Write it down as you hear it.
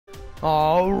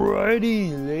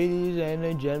Alrighty, ladies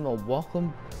and gentlemen,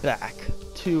 welcome back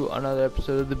to another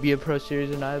episode of the Be a Pro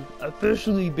series, and I've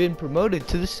officially been promoted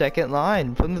to the second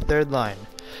line from the third line.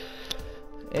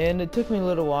 And it took me a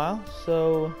little while,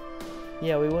 so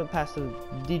yeah, we went past the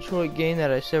Detroit game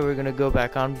that I said we were gonna go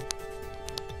back on,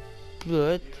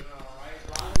 but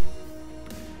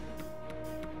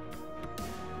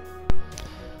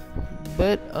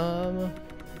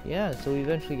yeah, so we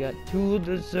eventually got to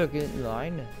the second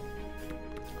line.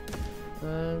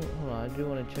 Hold on, I do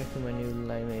want to check who my new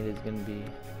line mate is gonna be.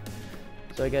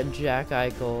 So I got Jack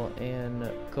Eichel and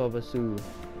Kovasu.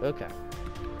 Okay,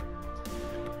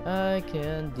 I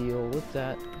can deal with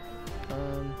that.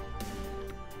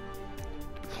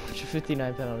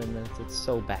 59 penalty minutes. It's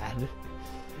so bad.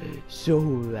 So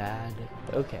bad.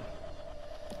 Okay.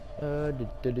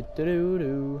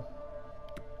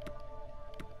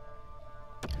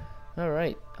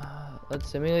 Alright. Let's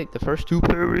simulate the first two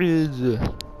periods.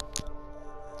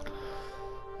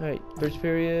 Alright, first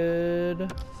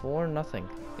period, 4-0.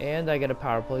 And I get a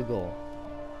power play goal.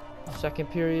 Second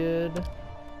period.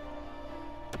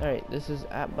 Alright, this is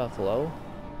at Buffalo.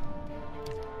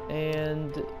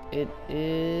 And it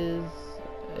is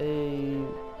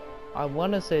I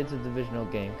want to say it's a divisional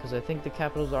game, because I think the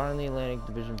Capitals are in the Atlantic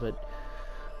Division, but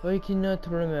I cannot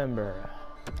remember.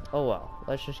 Oh well,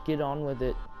 let's just get on with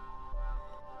it.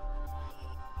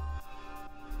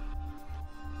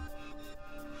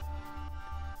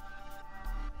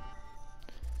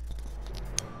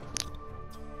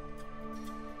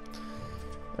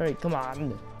 Alright, come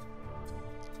on.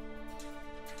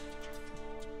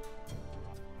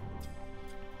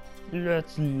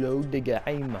 Let's load the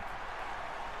game.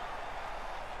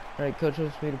 Alright, coach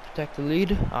wants me to protect the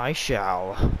lead. I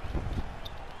shall.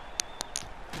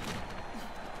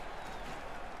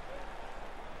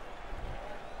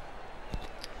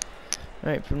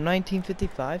 Alright, from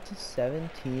 1955 to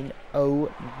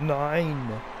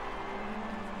 1709.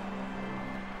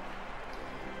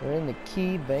 We're in the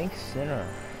Key Bank Center.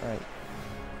 Alright.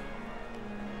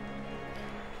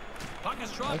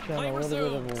 Actually, on a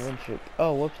little bit of a wind streak.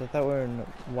 Oh, whoops, I thought we were in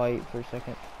white for a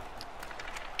second.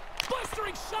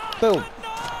 Boom!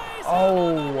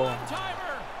 Oh!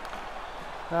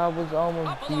 That was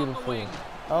almost beautiful.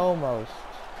 Almost.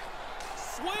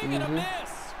 Swing and a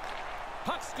miss.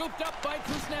 Puck scooped up by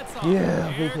Kuznetsov.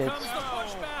 Yeah, big hit.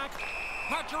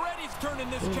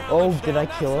 Oh, did I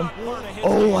kill him?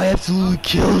 Oh, I absolutely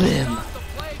killed him.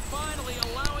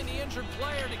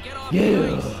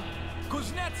 Yeah.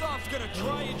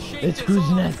 It's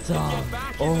Kuznetsov.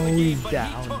 Oh, he's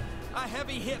down.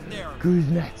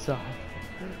 Kuznetsov.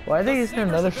 Well, I think it's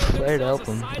another player to help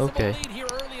him. Okay.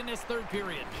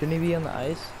 Shouldn't he be on the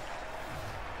ice?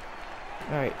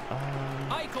 Alright,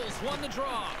 Eichel's won the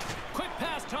draw. Quick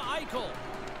pass to Eichel.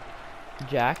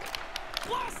 Jack.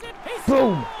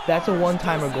 Boom! That's a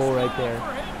one-timer goal right there.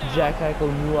 Jack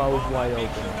Eichel knew I was wide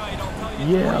open.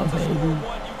 Yeah, baby.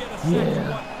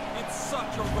 Yeah.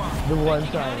 The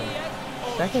one-timer.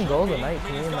 Second goal of the night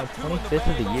for me in my 25th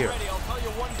of the year.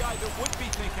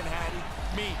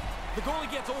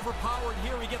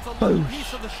 Boosh.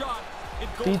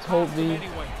 Beats Holtby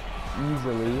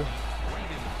easily.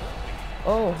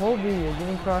 Oh, Holtby, you're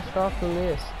getting crossed off the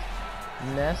list.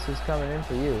 Ness is coming in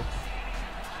for you.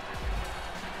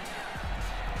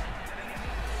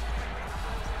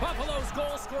 Buffalo's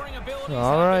goal scoring ability.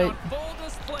 All right.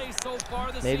 So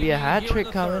far this maybe a hat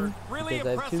trick coming, really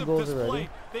because I have 2 goals already.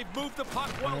 They've moved the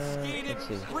puck well skated.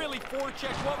 Really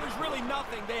forecheck what was really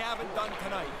nothing they haven't done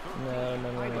tonight. No.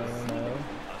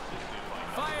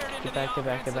 Get back.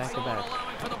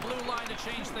 Allowing for the blue line to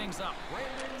change things up.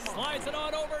 Slides it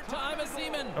on over to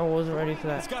Seaman. I wasn't ready for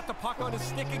that. He's got the puck on his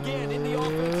stick again in the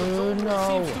offensive zone.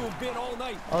 No. Seems to have been all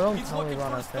night. Oh, don't He's tell me looking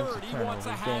about for his third. He wants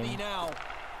a hattie now.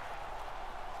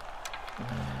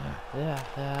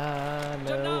 Yeah,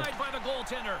 no. Denied by the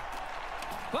goaltender.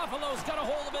 Buffalo's got a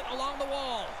hold of it along the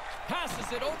wall.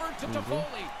 Passes it over to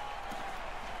Toffoli.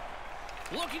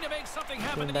 Looking to make something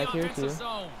happen in the offensive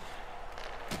zone.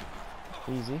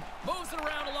 Easy. Moves it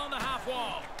around along the half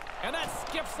wall. And that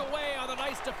skips away on a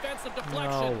nice defensive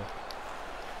deflection. No.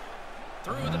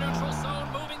 Through the neutral zone,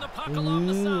 moving the puck along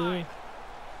the side.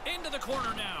 Into the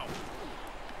corner now.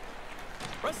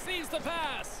 Receives the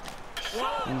pass.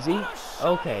 Easy.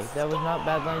 Okay, that was not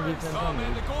bad line defense on me.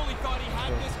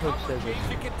 Coach says it.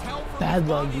 Bad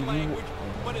line defense.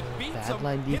 Bad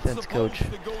line defense, coach.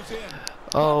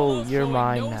 Oh, you're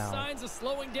mine now.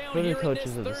 Really,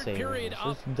 coaches are the same. It's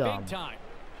just dumb.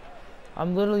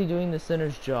 I'm literally doing the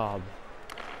center's job.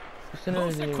 The center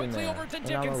isn't even there,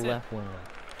 and I'm a left winger.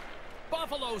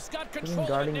 Buffalo's got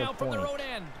control of it now from their own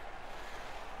end.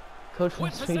 coach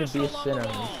wants me to be a center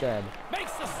instead.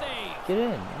 Makes the save. Get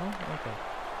in. No?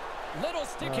 Okay. Little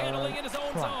stick handling in his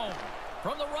own zone.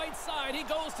 From the right side, he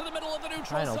goes to the middle of the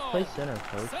neutral zone. Play center,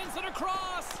 coach. Sends it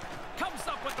across. Comes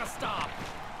up with the stop.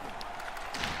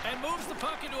 And moves the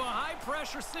puck into a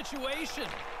high-pressure situation.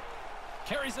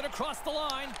 Carries it across the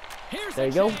line. Here's there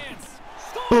you go.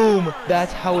 Boom!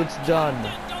 That's how it's done.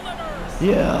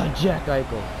 Yeah, Jack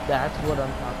Eichel. That's what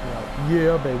I'm talking about.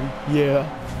 Yeah, baby.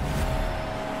 Yeah.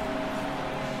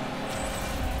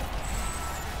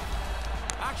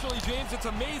 Actually, James, it's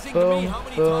amazing to me how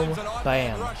many times an odd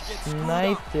man rush gets screwed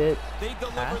up. They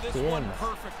deliver this one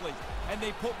perfectly, and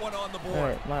they put one on the board.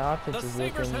 Alright, my offense is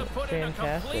looking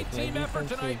fantastic. Team effort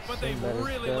tonight, but they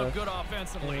really look good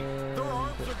offensively. Their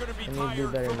arms are going to be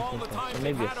tired from all the time they've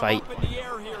maybe a had fight. them up in the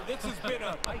air here. This has been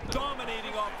a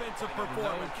dominating offensive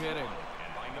performance. No kidding.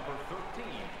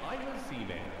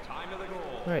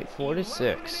 Alright,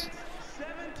 4-6.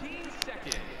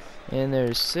 And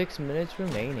there's 6 minutes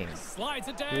remaining. Slides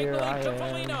it Here I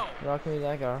diagonally to am. Foligno. Rock me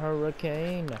like a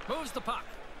hurricane. Moves the puck.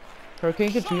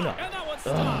 Hurricane Katrina. And that one's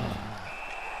stopped.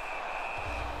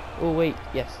 Oh wait,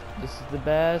 yes. This is the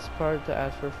best part to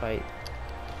ask for a fight.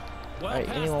 Well, Alright,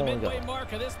 anyone want to go?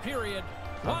 Mark of this period.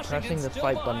 I'm pressing the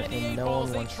fight button and no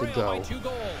one wants to go. 2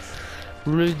 goals.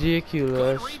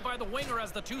 Ridiculous. Good read by the winger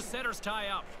as the two centers tie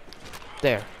up.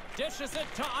 There. Dishes it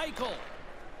to Eichel.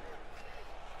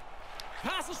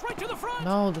 Passes right to the front.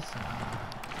 No, this.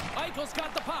 Eichel's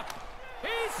got the puck. He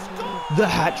scores! The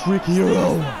hat trick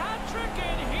hero. The hat trick,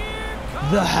 and here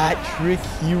comes the hat trick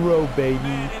hero,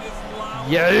 baby.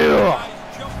 Yeah.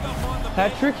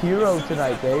 Hat trick hero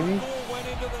tonight, baby.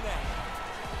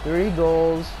 3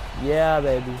 goals. Yeah,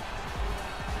 baby.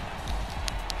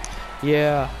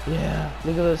 Yeah, yeah.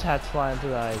 Look at those hats flying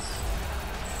through the ice.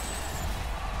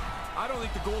 I don't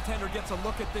think the goaltender gets a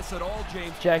look at this at all,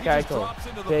 James. Jack Eichel,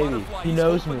 baby, he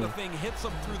knows me.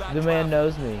 The man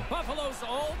knows me. Buffalo's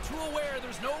all too aware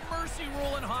there's no mercy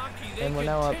rule in hockey. They and we're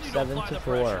now up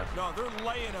 7-4. No, they're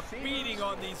laying a beating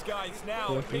on these guys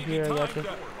now. It may be Here, time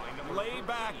to lay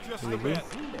back just a bit.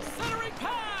 Centering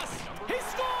pass. He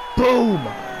scores! Boom!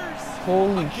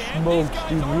 Holy smokes,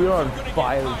 dude, we are on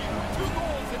fire. 2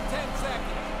 goals in 10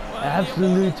 seconds.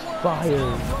 Absolute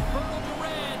fire.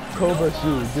 Cobra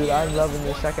Sue, dude, I'm loving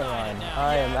the second line.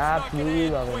 I am absolutely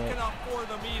loving it. For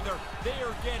them either. They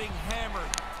are getting hammered.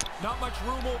 Not much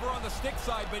room over on the stick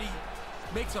side, but he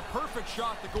makes a perfect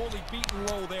shot. The goalie beaten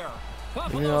low there.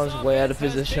 You know, I was way out of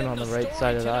position on the right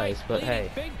side of the ice, but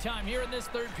hey, big time here in this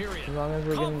third period. As long as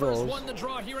we're getting goals. Won the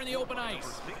draw here in the open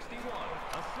ice.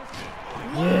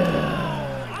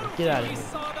 Yeah, get out of here.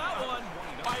 Saw that one.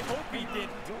 I hope he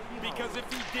didn't, because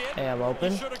if he did, hey, I'm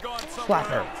open. he should have gone Slap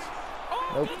somewhere her. else.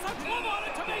 Nope. It's a glove on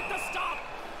it to make the stop.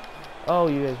 Oh,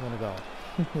 you guys want to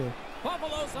go?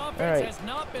 Buffalo's offense right. has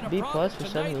not been a B+ problem for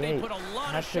tonight. 78. They put a lot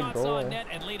of Hat-trick shots goal. on net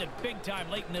and lead it big time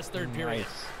late in this third period.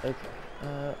 Nice.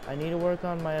 Okay. I need to work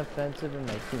on my offensive and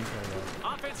my team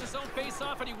play. Offensive zone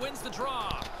face-off, and he wins the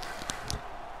draw.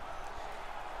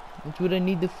 That's what I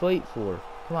need to fight for.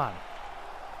 Come on.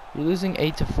 You're losing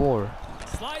 8-4.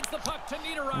 Slides the puck to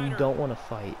Niederreiter. You don't want to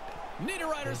fight.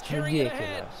 Niederreiter's It's carrying it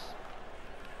ahead. ridiculous.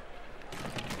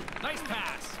 Nice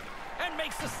pass. And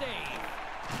makes the save.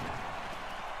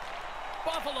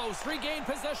 Buffalo's regained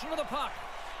possession of the puck.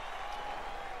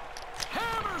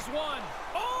 Hammers one.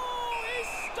 Oh, he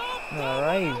stopped. All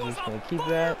right, he's just gonna keep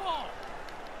that.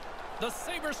 The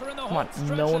Sabres are in the Come on, home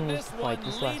stretch no one of wants this to fight one,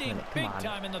 this last leading minute. Come big on.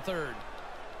 time in the third.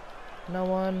 No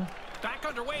one. Back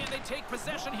underway, and they take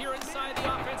possession here inside the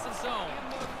offensive zone.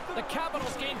 The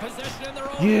Capitals gain possession in their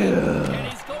own end, and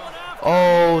he's going after.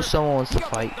 Oh, someone wants to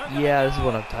fight. Yeah, this is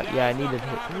what I'm talking. Yeah, I need to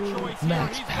hit.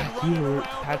 Max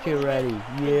Pacioretty.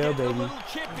 Yeah, baby.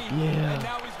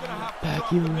 Yeah.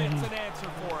 Pacioretty.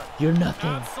 You're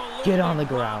nothing. Get on the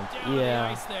ground.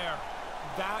 Yeah.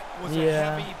 That was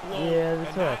Yeah. a heavy blow, Yeah,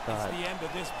 that's what I and thought. that is the end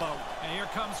of this bout. And here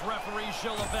comes referee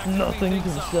Gillivac. Nothing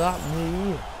can stop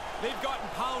me. They've gotten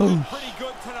pounded pretty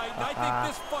good tonight, and I think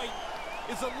this fight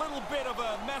is a little bit of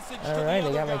a message to the Alright, I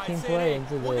other got my guys. team Saying, play hey,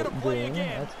 into we're the gonna play game.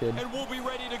 again, That's good. and we'll be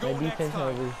ready to go My next defense, time.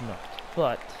 however, is not.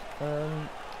 But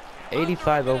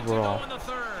 85 overall.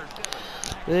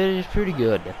 It is pretty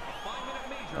good.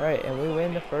 Alright, and we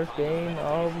win the first game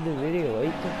of the video,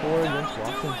 8-4 against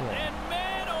Washington. And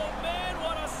man, oh man,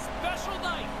 what a special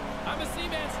night. I'm a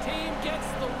Seaman's team gets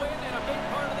the win, and a big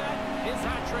part of that is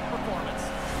hat-trick performance.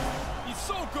 He's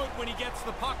so good when he gets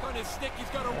the puck on his stick. He's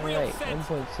got a real Alright, sense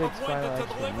 1.6 of when final to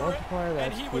action deliver multiplier, it,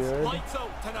 and that's he was good. lights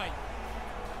out tonight.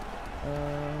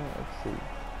 Let's see.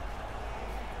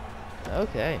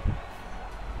 Okay.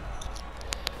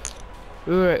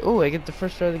 Alright, oh, I get the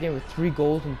first start of the game with 3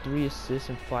 goals and 3 assists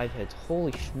and 5 hits.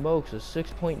 Holy smokes, a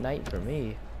 6-point night for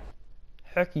me.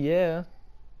 Heck yeah.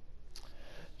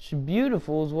 It's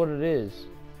beautiful is what it is.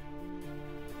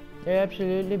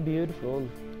 Absolutely beautiful.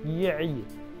 Yeah.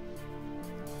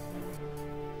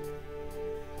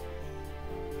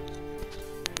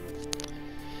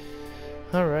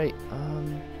 Alright,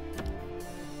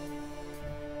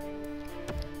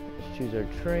 let's choose our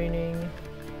training.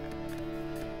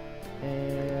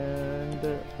 And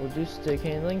we'll do stick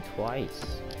handling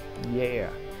twice. Yeah.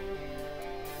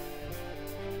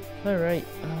 Alright,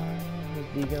 is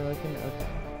Deegan looking? Okay.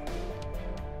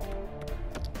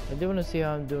 I do want to see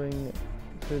how I'm doing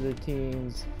for the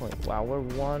team's point. Wow, we're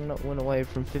 1 win away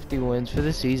from 50 wins for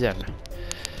the season.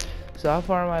 So how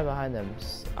far am I behind them?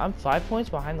 I'm 5 points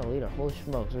behind the leader. Holy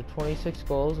smokes. They're 26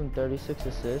 goals and 36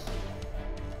 assists.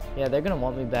 Yeah, they're going to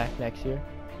want me back next year.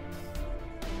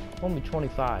 Only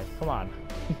 25. Come on.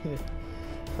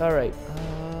 Alright.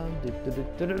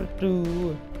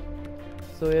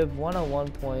 So we have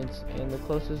 101 points, and the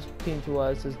closest team to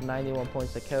us is 91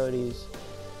 points. The Coyotes,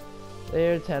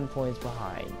 they're 10 points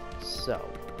behind. So,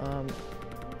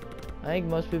 I think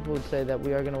most people would say that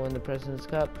we are going to win the President's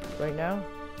Cup right now,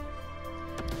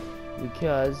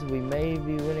 because we may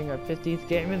be winning our 50th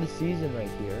game of the season right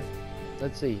here.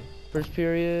 Let's see. First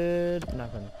period,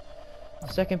 nothing.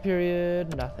 Second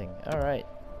period, nothing. Alright.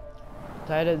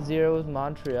 Tied at 0 with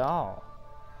Montreal.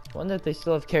 Wonder if they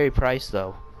still have Carey Price,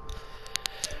 though.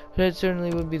 That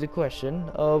certainly would be the question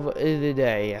of the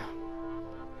day.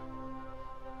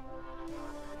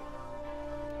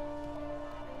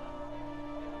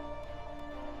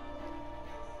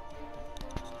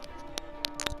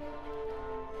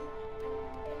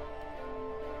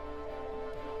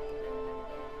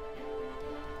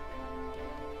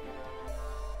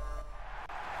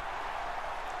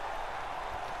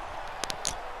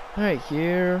 Alright,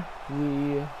 here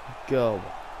we go.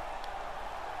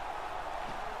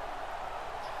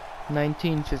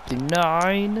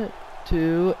 1959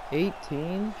 to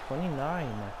 1829.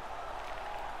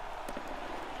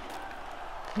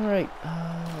 Alright,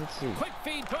 let's see. Quick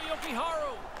feed to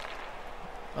Yokiharu.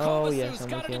 Oh yes, I'm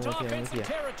got with it you, into offensive yeah.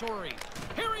 territory.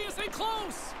 Here he is in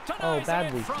close. Oh,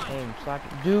 badly aimed.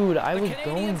 Dude, I was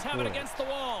going for it. Against the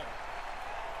wall.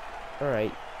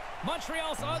 Alright.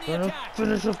 Montreal's on the attack.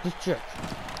 Finish up this check.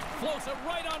 Floats it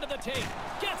right onto the tape.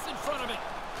 Gets in front of it.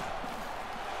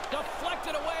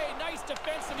 Deflected away. Nice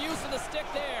defensive use of the stick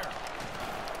there.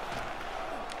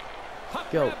 Puck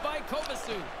grab by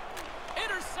Kovacic.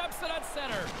 Intercepts it at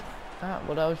center. Not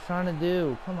what I was trying to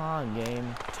do. Come on,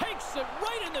 game. Takes it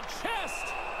right in the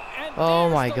chest. And oh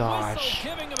my the gosh.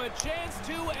 Whistle, giving him a chance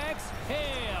to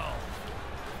exhale.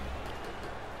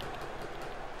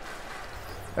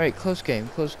 Alright, close game,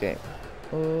 close game.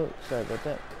 Oh, sorry about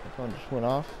that. My phone just went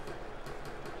off.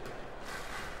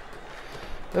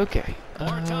 Okay. More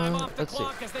time off the let's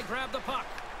clock see. as they grab the puck.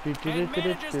 And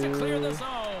manages to clear the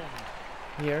zone.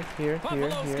 Here.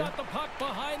 Buffalo's got the puck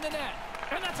behind the net.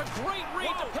 And that's a great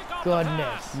read to pick off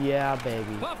Goodness, the pass. yeah,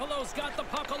 baby. Buffalo's got the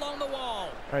puck along the wall.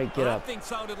 Alright, get up.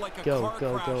 Like go.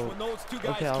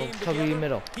 Okay, I'll cover you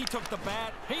middle. He took the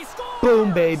bat. He scored.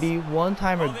 Boom, baby.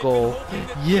 One-timer goal.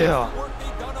 Yeah.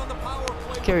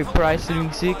 Carey Price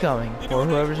didn't see it coming. Or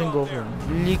whoever's in goal for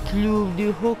him. Le Club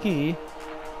de Hockey.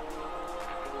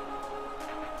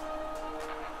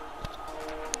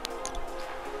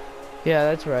 Yeah,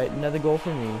 that's right. Another goal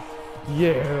for me.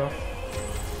 Yeah.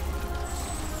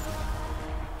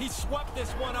 He swept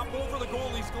this one up over the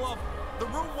goalie's glove. The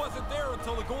room wasn't there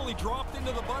until the goalie dropped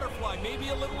into the butterfly, maybe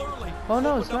a little early. Oh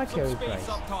no, it's not Carey Price.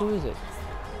 Who is it?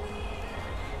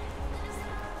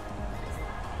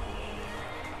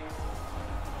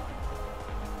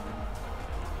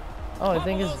 Oh, I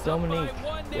think it's Dominique.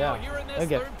 Yeah.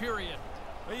 Okay.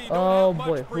 Oh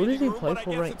boy, who does he play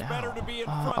for right now?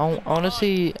 I want to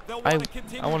see. I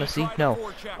want to see.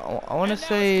 No, I want to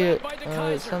say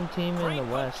some team in the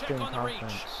Western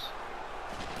Conference,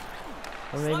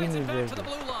 or maybe New Jersey.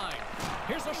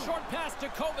 Here's a short pass to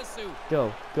Kovacic.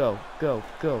 Go.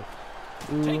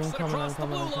 Ooh, Takes it coming across the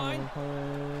blue on. line.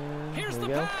 Here's There the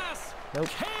we go. pass. Nope.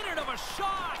 Cannon of a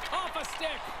shot off a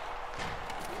stick.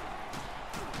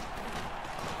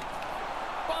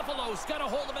 Buffalo's got a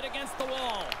hold of it against the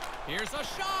wall. Here's a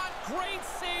shot. Great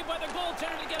save by the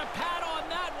goaltender to get a pad on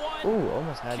that one. Ooh,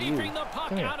 almost had you. Keeping the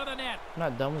puck out of the net. I'm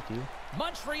not done with you.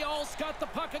 Montreal's got the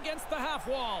puck against the half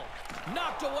wall.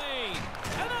 Knocked away.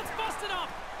 And that's busted up.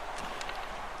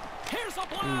 Here's a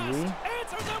blast.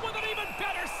 Answers it with an even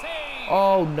better save.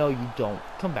 Oh, no, you don't.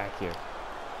 Come back here.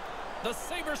 The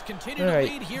Sabres continue to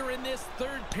lead here in this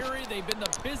third period. They've been the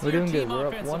busier We're doing good. team We're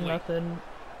up offensively. 1-0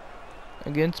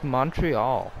 against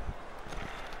Montreal.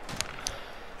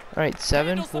 Alright,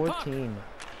 7-14.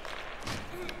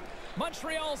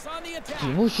 Montreal's on the attack.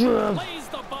 Lays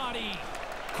the body.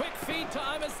 Quick feed to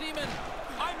Imaseman.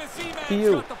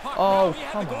 Imaseman got the puck. Oh, He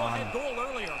had come the go-ahead on. goal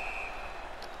earlier.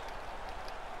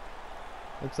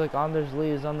 Looks like Anders Lee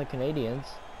is on the Canadians.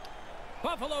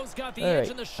 Buffalo's got the All edge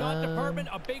right, in the shot department.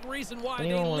 A big reason why they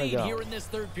anyone wanna lead go? here in this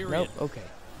third period. Nope, okay.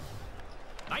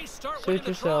 Nice start Suit winning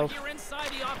the draw yourself. here inside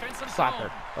the offensive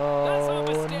Soccer. zone. That's off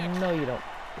a Oh, stick. no you don't.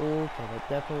 Okay, that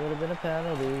definitely would have been a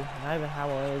penalty. Not even how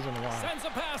it is in a while. Sends a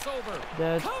pass over.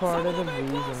 That's Comes part over of the the big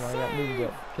reason block why I got moved save.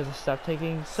 up. Because I stopped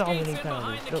taking so Skates many in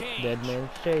behind penalties. the Nope, cage. dead man's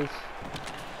chase.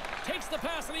 Takes the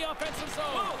pass in the offensive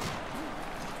zone.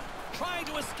 Trying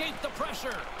to escape the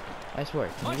pressure. I swear,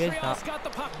 can you guys Montreal's not got the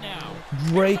puck now.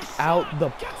 break There's a out shot. the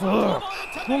Gets a puck? hold on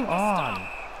it to Come make the on. stop.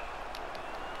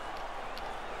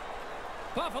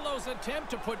 Buffalo's attempt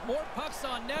to put more pucks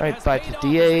on net Alright, has paid off as they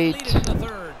 5:58. lead it in the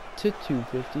third. To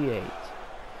 2:58.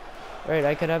 Alright,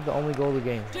 I could have the only goal of the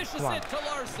game. Dishes Come on. it to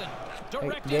Larson.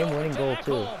 Directed game-winning over goal, to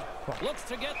too. Ekholm. Come on. Looks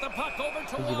to get the puck over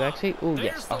to Is he Waugh. backseat? Ooh, There's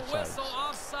yes, the offside. whistle.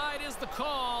 Offside is the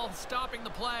call, stopping the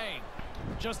play.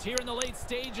 Just here in the late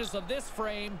stages of this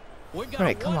frame, we've got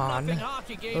Alright, a come 1-0 on.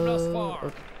 hockey game thus far.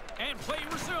 Okay. And play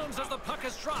resumes as the puck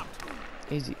is dropped.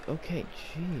 Easy. Okay,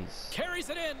 jeez. Carries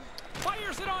it in.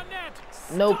 Fires it on net.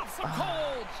 Nope. Stops him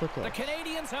cold. So close. The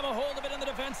Canadians have a hold of it in the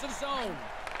defensive zone.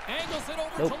 Angles it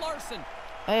over Nope. to Larson.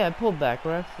 Hey, I pulled back,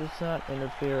 ref. It's not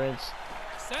interference.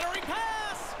 Centering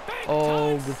pass. Big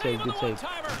Oh, time good save save, on good the save.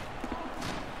 one-timer.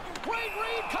 Great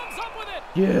Reed comes up with it.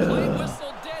 Yeah. Play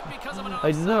whistle dead because of an offside.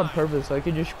 I did that on purpose so I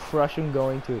could just crush him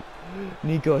going to it.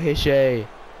 Nico Hischier.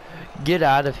 Get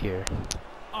out of here.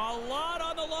 A lot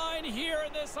on the line here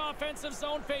in this offensive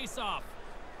zone face-off.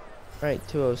 Alright,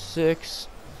 2:06.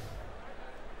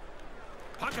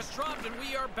 Puck is dropped and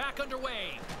we are back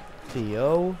underway.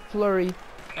 Theo Fleury.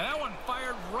 And that one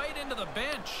fired right into the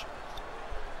bench.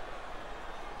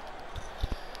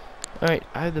 Alright,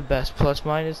 I have the best plus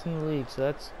minus in the league, so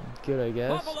that's good, I guess.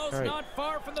 Buffalo's Alright. not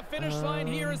far from the finish line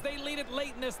here as they lead it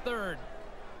late in this third.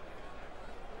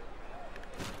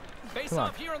 Face Come on.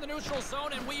 off here in the neutral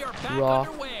zone, and we are back Raw.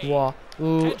 underway. Raw.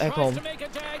 Ooh, And tries to Ekholm. make a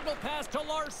diagonal pass to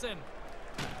Larson.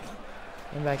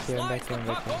 I'm back here, I'm back here, I'm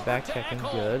back here. Back checking,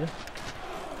 good.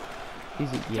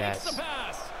 Easy, Takes the yes.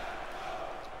 pass.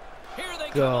 Here they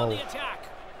Go. come on the attack.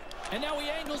 And now he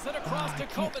angles it across to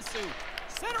Kovacic.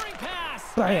 Centering pass.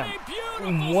 Bam. And a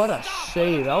beautiful What a stop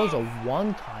save. and That was a goal.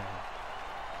 one-timer.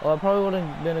 Well, it probably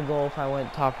wouldn't been a goal if I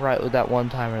went top right with that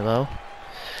one-timer, though.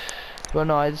 But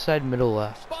no, I decided middle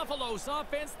left. Buffalo's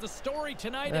offense, the story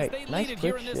tonight Right, as they nice lead it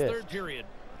here quick in this shift. third period.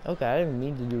 Okay, I didn't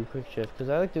mean to do a quick shift, because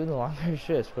I like doing the longer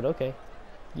shifts, but okay.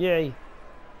 Yay.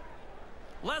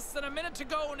 Less than a minute to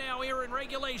go now here in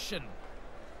regulation.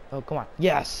 Oh, come on.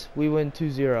 Yes! We win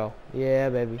 2-0. Yeah,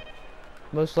 baby.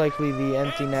 Most likely the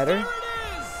empty And netter. there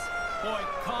it is! Boy,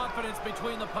 confidence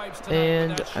between the pipes tonight. And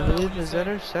with that I shutout, believe, you is say. that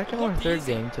our second or Looked third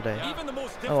easy. game today? Even the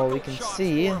most Oh, we difficult can shots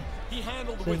see for him, he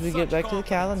handled as with we get such back to the confidence.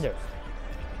 calendar.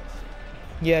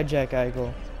 Yeah, Jack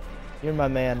Eichel. You're my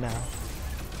man now.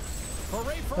 For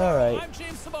Ray Ferraro, All right. I'm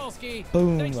James Cebulski.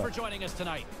 Boom. Thanks for joining us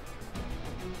tonight.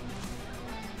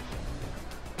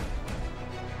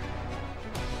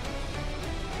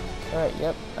 Alright,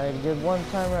 yep. I had a good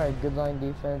one-timer, I had good line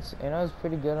defense, and I was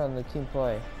pretty good on the team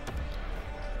play.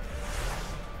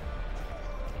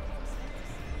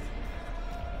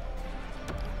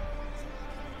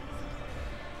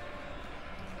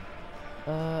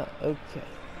 Okay.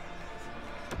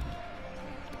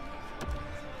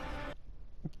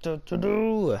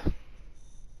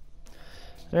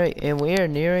 Alright, and we are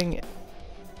nearing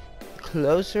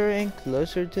closer and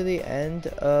closer to the end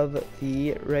of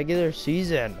the regular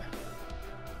season.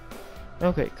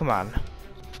 Okay, come on.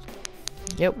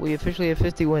 Yep, we officially have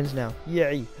 50 wins now.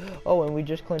 Yay! Oh, and we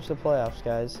just clinched the playoffs,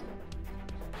 guys.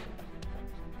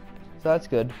 So that's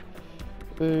good.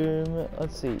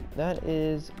 Let's see. That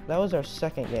was our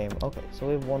second game. Okay, so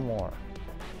we have one more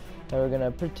that we're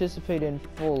gonna participate in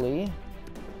fully.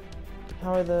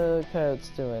 How are the Coyotes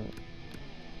doing?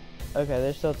 Okay,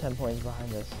 they're still 10 points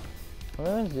behind us. How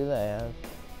many wins do they have?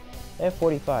 They have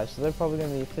 45, so they're probably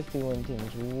gonna be 50-win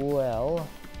teams. Well,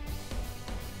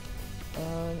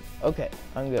 okay,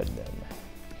 I'm good then.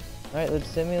 Alright, let's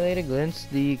simulate against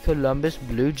the Columbus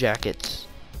Blue Jackets.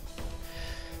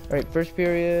 Alright, first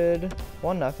period,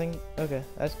 1-0. Okay,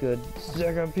 that's good.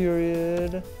 Second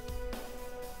period,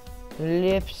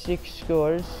 Leipzig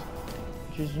scores,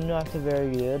 which is not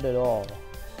very good at all.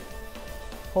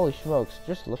 Holy smokes,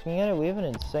 just looking at it, we have an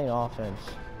insane offense.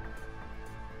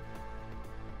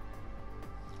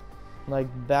 Like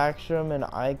Backstrom and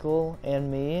Eichel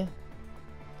and me.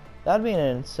 That'd be an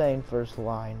insane first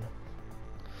line.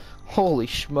 Holy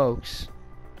smokes.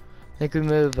 I think we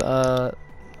move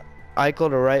Eichel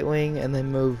to right wing and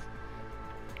then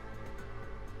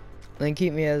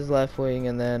keep me as left wing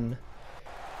and then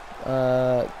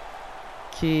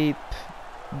keep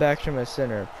Backstrom as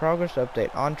center. Progress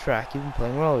update. On track. You've been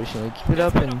playing well recently. Keep it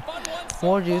up and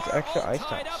more youth, extra ice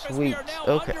time. Sweet.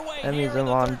 Okay. That means I'm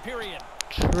on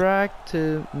track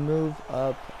to move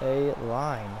up a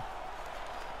line.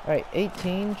 Alright,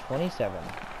 18-27.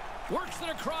 Works it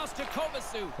across to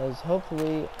Kovacic. Because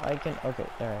hopefully I can. Okay,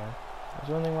 there I am. I was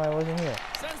wondering why I wasn't here.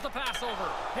 Sends the pass over.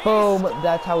 Boom!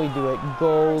 That's how we do it.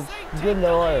 Goals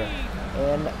galore.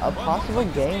 And a possible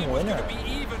game winner.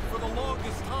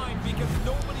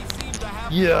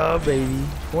 Yeah, baby.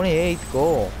 28th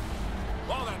goal.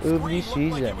 Of the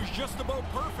season.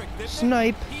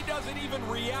 Snipe. He doesn't even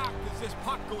react as this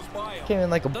puck goes by him. Came in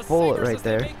like a bullet right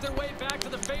there. Make their way back to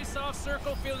the face-off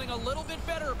circle, feeling a little bit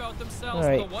better about themselves.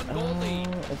 All right. The 1-goal lead.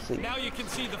 Let's see. Now you can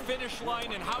see the finish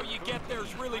line, and how you get there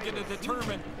is really going to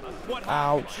determine what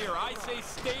Ouch. happens here. I say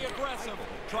stay aggressive.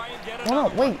 Try and get it.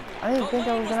 Hold on, wait. I didn't think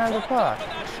I was gonna have the puck.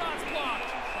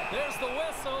 There's the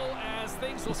whistle as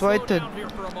things will So I slow had to down here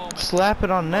for a moment. slap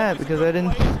it on net because I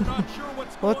didn't.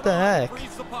 What the heck?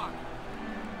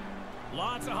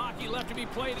 Lots of hockey left to be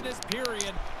played in this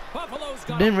period. Buffalo's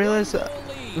got Didn't a realize one-goal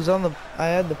it lead. was on the. I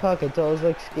had the puck until I was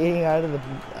like skating out of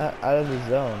the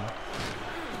zone.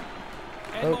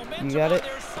 And Oh, momentum you got on it.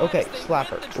 their side Okay, as they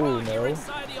slapper. win the draw Ooh, here no.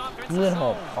 inside the offensive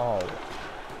Lindholm. zone.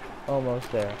 Oh,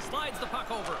 almost there. Slides the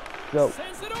puck over. Go.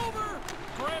 Sends it over.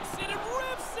 Grips it and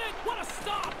rips it. What a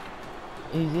stop.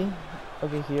 Easy.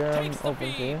 Okay, here I'm Takes the open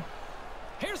feed. here.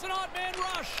 Here's an odd man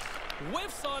rush.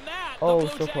 Whiffs on that. Oh, the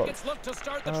so Blue Jackets close. look to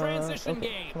start the transition Okay,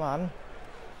 game. come on.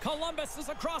 Columbus is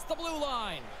across the blue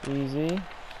line. Easy.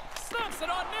 Snaps it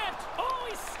on net. Oh,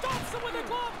 he stops it with a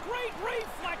glove. Great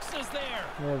reflexes there.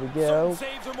 There we Some go.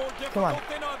 saves are more Come on. difficult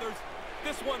than others.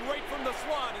 This one right from the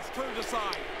slot is turned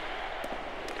aside.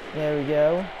 There we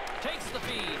go. Takes the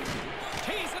feed.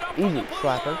 Tees it up Easy, from the blue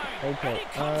slapper. line. Okay, And he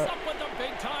comes up with a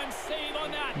big-time save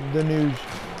on that. The Nuge.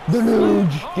 The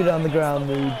Nuge. Get on the ground,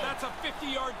 Nuge. That's a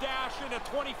 50-yard dash in a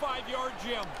 25-yard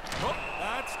gym. Oh,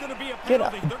 that's going to be a Get penalty.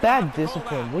 up. They're gonna Bad have to call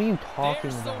discipline. that. What are you talking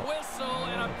There's the about? whistle,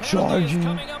 and a penalty is Charging.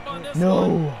 coming up on this one.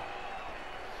 No.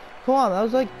 Come on, that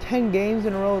was like 10 games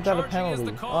in a row without a Charging is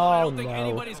penalty. the call. I Oh don't think no.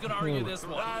 anybody's going to argue this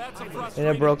one. That's a And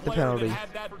frustrating it broke the player penalty. that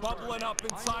had that bubbling up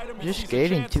inside him. He Just sees a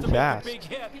skating chance too to make a fast. big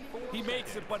hit. He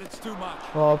makes it, but it's too much.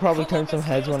 Well, I'll probably turn some Columbus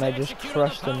heads when I fails to just execute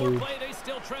crush on the power Nuge. play. They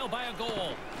still trail by a goal.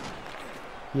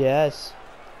 Yes.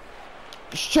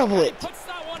 Shovel He it. puts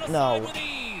that one aside No. with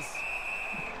ease.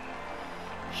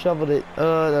 Shoveled it.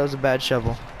 That was a bad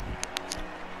shovel.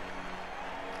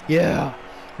 Yeah.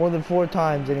 More than 4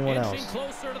 times anyone Inching else.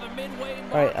 closer to the midway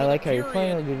mark Alright, I of like the how you're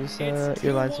playing. I'll period. give you It's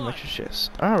your line some 2-1. extra shifts.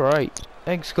 Alright.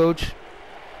 Thanks, coach.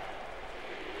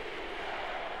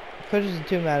 Coach isn't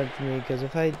too mad at me because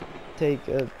if I take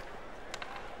a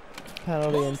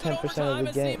penalty in 10% of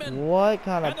the game. What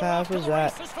kind of pass was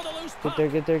that? Get there,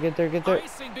 get there, get there, get there.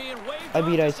 I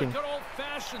beat icing.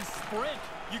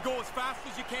 You go as fast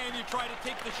as you can. You try to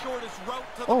take the shortest route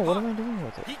to the Oh, what puck. am I doing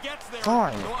with it? He gets there.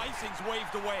 Fine. The icing's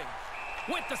waved away.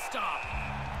 With the stop.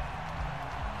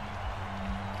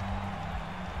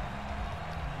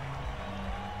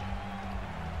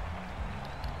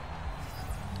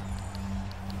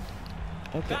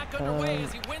 Okay. Back underway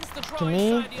as he wins the draw To me,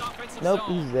 inside the offensive nope,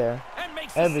 zone. he's there. And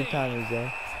makes the Every save. time he's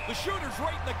there. The shooter's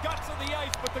right in the guts of the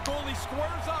ice, but the goalie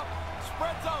squares up,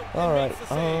 spreads out, and Alright, makes the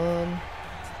save.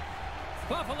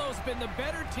 Buffalo's been the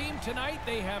better team tonight.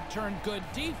 They have turned good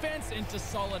defense into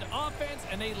solid offense,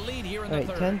 and they lead here in the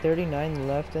Alright, third. 10:39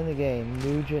 left in the game.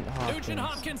 Nugent Hopkins. Nugent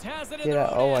Hopkins has it in Get the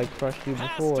out. Oh, I end. crushed you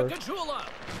Pass before. to Kachula.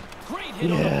 Great hit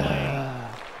on the play. Yeah.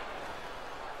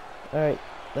 Alright,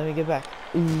 let me get back.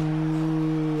 Ooh,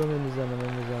 I'm in the zone, I'm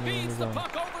in the zone, I'm in the Feeds the zone.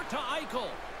 puck over to Eichel.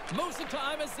 Moves it to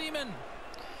Ivan Zeman.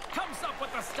 Comes up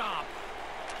with the stop.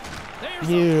 There's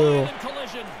Ew. a violent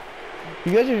collision.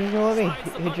 You guys are just gonna let me Slides the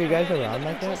hit puck your guys ahead into around the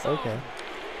like neutral that? zone. Okay.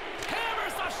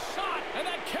 Hammers a shot, and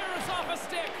that carries off a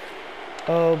stick.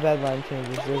 Oh, bad line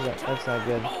changes. The That's not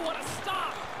good. Oh, what a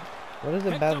stop. What is a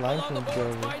Picked bad up line along the change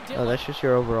boards over? by Oh, Dillon. that's just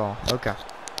your overall. Okay.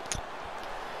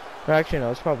 Or actually,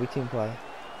 no, it's probably team play.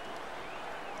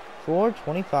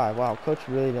 4:25. Wow, coach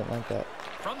really didn't like that.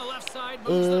 From the left side,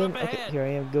 moves it up Okay, ahead. here I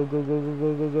am. Go, go, go, go,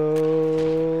 go, go,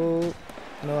 go.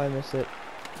 No, I missed it.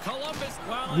 Columbus,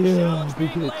 well, Yeah, challenge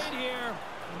good being hits. laid here.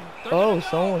 Oh,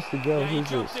 someone wants to go. Who's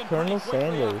this? Colonel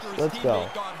Sanders. Let's go.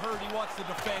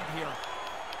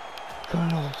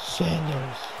 Colonel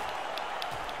Sanders.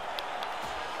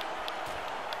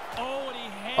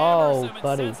 Oh,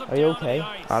 buddy. Are you okay?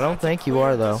 I don't think you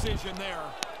are, though.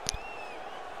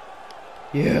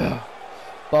 Yeah.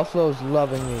 Buffalo's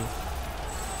loving me.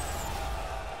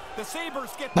 The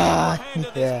Sabres get the upper hand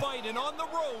of this fight, and on the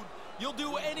road, you'll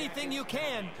do anything you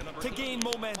can to gain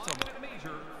momentum.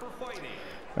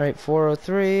 Alright,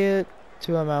 4:03.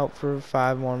 2 I'm out for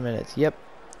 5 more minutes. Yep.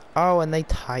 Oh, and they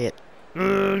tie it.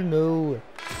 No.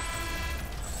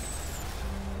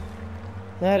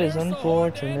 That is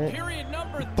unfortunate.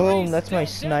 Boom, that's my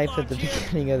snipe at the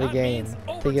beginning of the game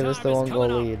to give us the 1-goal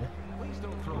lead.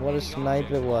 What a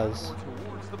snipe it was.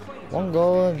 1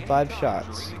 goal and 5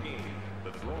 shots.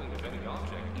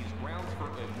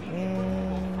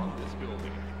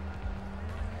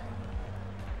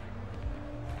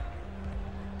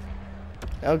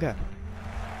 Okay.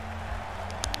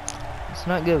 It's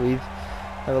not good. We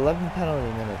have 11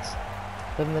 penalty minutes.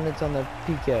 11 minutes on the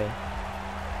PK.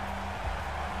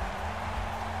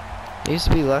 It used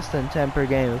to be less than 10 per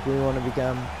game if we want to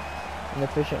become an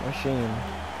efficient machine.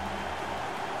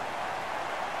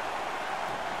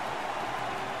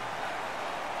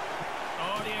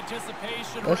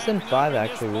 Less than 5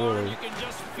 actually, really.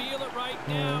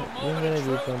 Being good at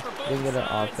defense, being good at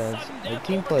offense. The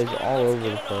team plays all over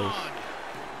the place.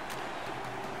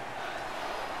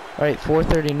 Alright,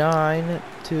 439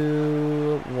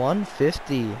 to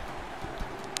 150.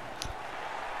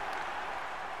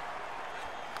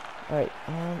 Alright,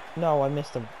 no, I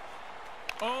missed him.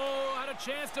 Oh, had a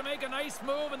chance to make a nice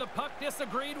move and the puck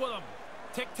disagreed with him.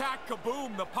 Tic-tac,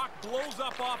 kaboom, the puck blows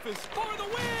up off his... For the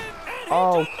win! And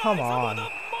oh, come on. With a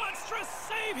monstrous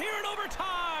save here in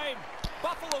overtime.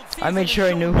 Buffalo I made sure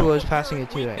I knew who I was passing it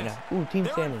to right now. Ooh, team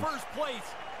standings.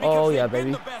 Oh, yeah,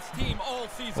 baby.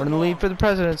 We're in the lead for the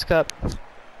President's Cup.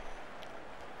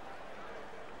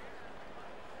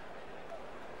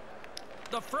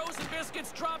 The frozen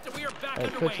biscuits dropped and we are back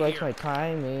underway Coach likes my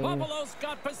timing. Buffalo's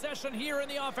got possession here in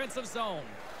the offensive zone.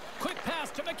 Quick pass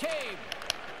to McCabe.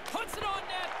 Puts it on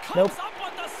net. Comes up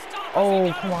with the stop.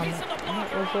 Oh, come on.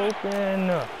 That was open.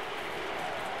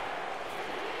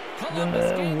 The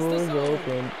net was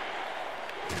open.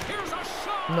 Here's a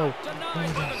shot. No.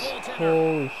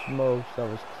 Holy smokes. That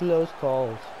was close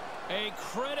calls. A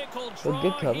critical draw. But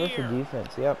good cover here. for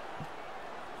defense. Yep.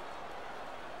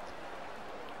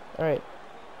 Alright.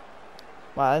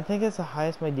 Wow, I think it's the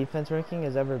highest my defense ranking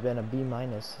has ever been, a B-,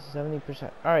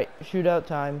 70%. Alright, shootout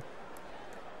time.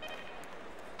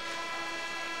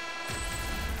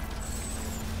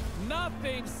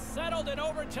 Nothing settled in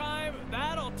overtime.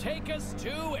 That'll take us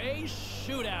to a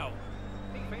shootout.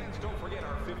 Fans, don't forget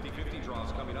our 50-50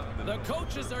 draws coming up. The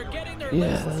coaches are getting their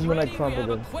lists ready. We have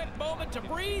a quick moment to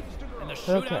breathe, and the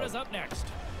shootout is up next.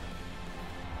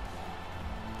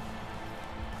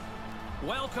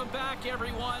 Welcome back,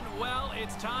 everyone. Well,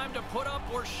 it's time to put up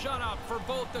or shut up for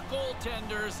both the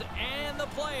goaltenders and the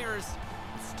players.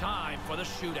 It's time for the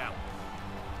shootout.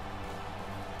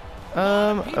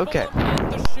 Okay.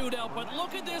 The shootout, but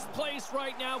look at this place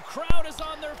right now. Crowd is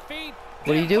on their feet.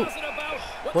 What are you doing?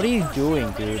 What are you doing,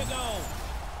 dude?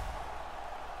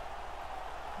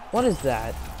 What is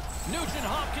that? Nugent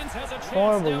Hopkins has a chance.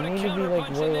 Horrible. You need to be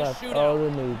like way left. Oh, the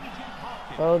noob.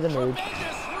 Oh, the noob.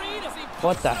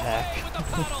 What the heck?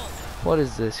 What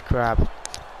is this crap?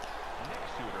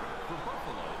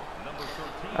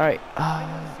 Alright.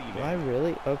 Do I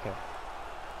really? Okay.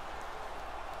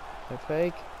 I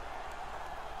fake.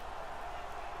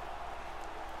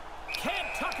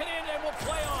 Can't tuck it in and will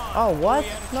play on. Oh, what?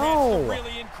 No.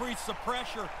 Really increase the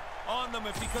pressure on them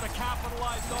if he could have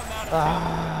capitalized on that.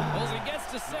 As he gets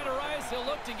to center ice, he'll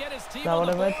look to get his team not on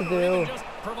what the I meant to board,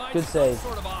 do. Good save.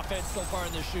 Sort of offense so far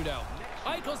in this shootout.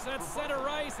 Eichel's at center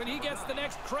ice, and he gets the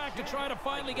next crack to try to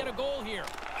finally get a goal here.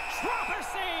 Proper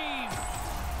save!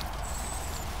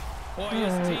 Boy,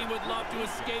 his team would love to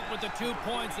escape with the 2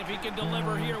 points if he can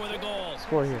deliver here with a goal.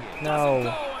 Score here.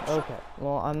 No. Okay.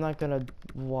 Well, I'm not gonna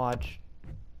watch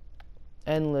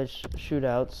endless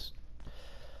shootouts.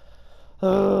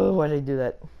 Oh, why'd I do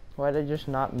that? Why'd I just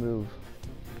not move?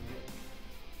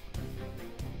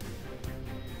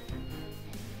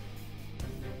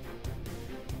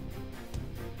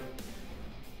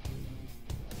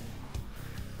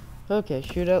 Okay,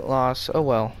 shootout loss. Oh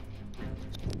well.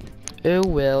 Oh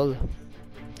well.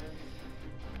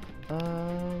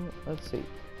 Let's see.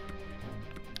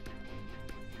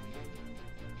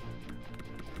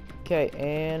 Okay,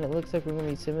 and it looks like we're going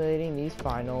to be simulating these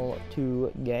final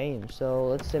 2 games. So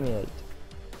let's simulate.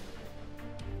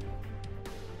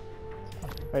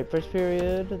 Alright, first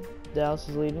period, Dallas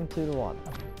is leading 2-1.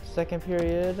 Second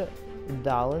period,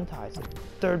 Dallin ties it.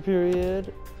 Third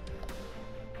period,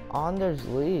 Anders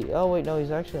Lee. Oh wait, no,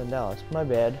 he's actually in Dallas. My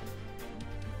bad.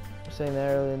 I was saying that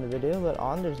earlier in the video, but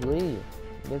Anders Lee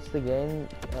gets the game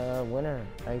winner,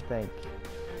 I think.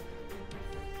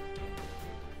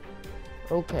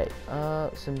 Okay,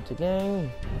 sim to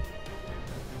game.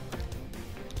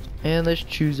 And let's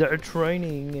choose our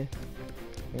training.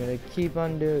 We're gonna keep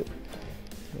on we're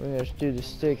gonna do the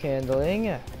stick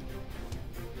handling.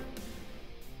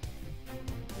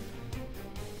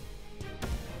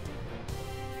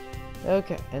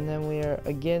 Okay, and then we are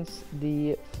against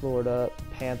the Florida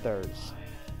Panthers.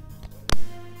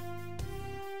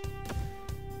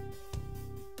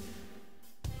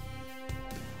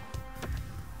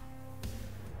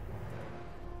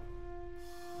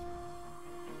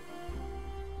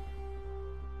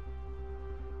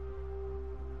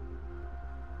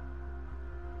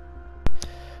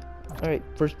 Alright,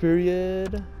 first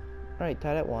period. Alright,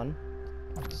 tied at 1.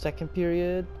 Second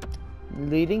period,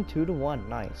 leading 2-1.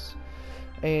 Nice.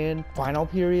 And final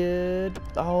period.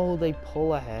 Oh, they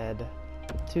pull ahead.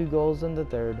 2 goals in the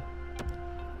third.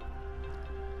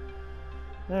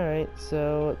 Alright,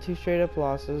 so 2 straight up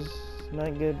losses.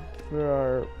 Not good for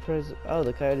our oh,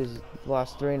 the Coyotes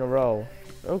lost 3 in a row.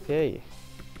 Okay.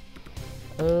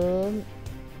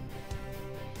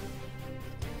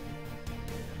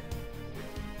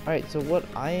 Alright, so what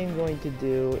I am going to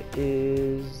do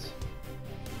is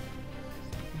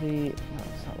no,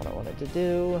 that's not what I wanted to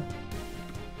do.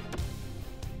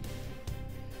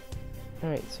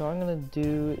 Alright, so I'm gonna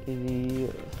do the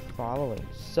following.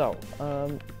 So,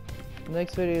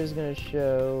 next video is gonna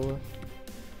show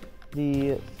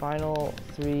the final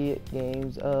 3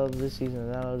 games of the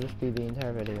season. That'll just be the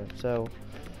entire video. So,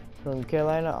 from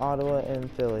Carolina, Ottawa,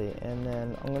 and Philly. And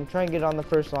then I'm going to try and get on the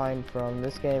first line from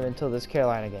this game until this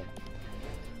Carolina game.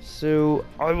 So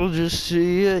I will just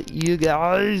see you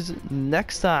guys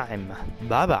next time.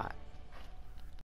 Bye-bye.